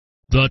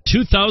The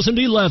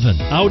 2011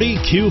 Audi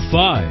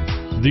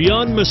Q5. The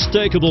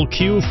unmistakable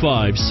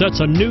Q5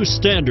 sets a new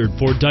standard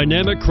for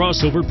dynamic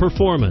crossover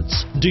performance,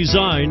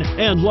 design,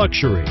 and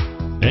luxury,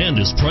 and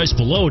is priced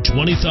below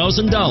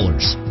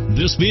 $20,000.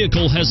 This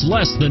vehicle has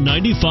less than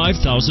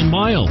 95,000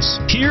 miles.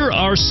 Here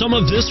are some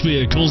of this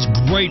vehicle's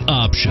great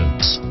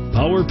options: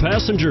 power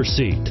passenger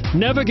seat,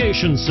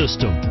 navigation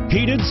system,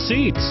 heated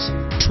seats,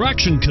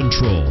 traction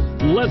control,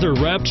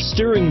 leather-wrapped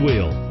steering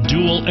wheel,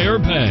 dual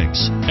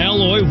airbags,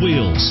 alloy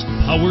wheels,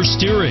 power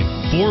steering,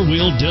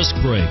 four-wheel disc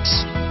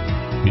brakes.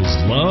 Is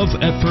love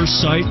at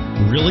first sight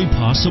really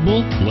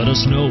possible? Let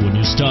us know when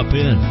you stop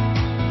in.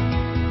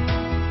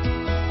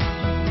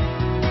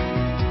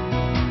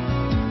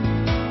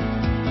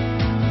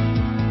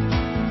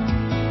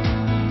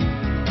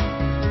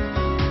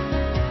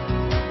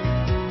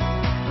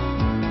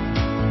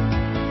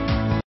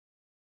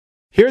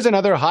 Here's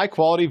another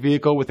high-quality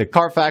vehicle with a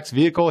CARFAX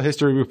Vehicle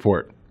History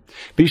Report.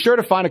 Be sure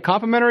to find a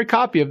complimentary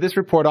copy of this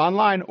report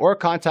online or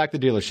contact the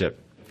dealership.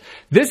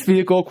 This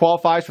vehicle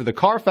qualifies for the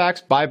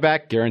CARFAX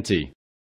Buyback Guarantee.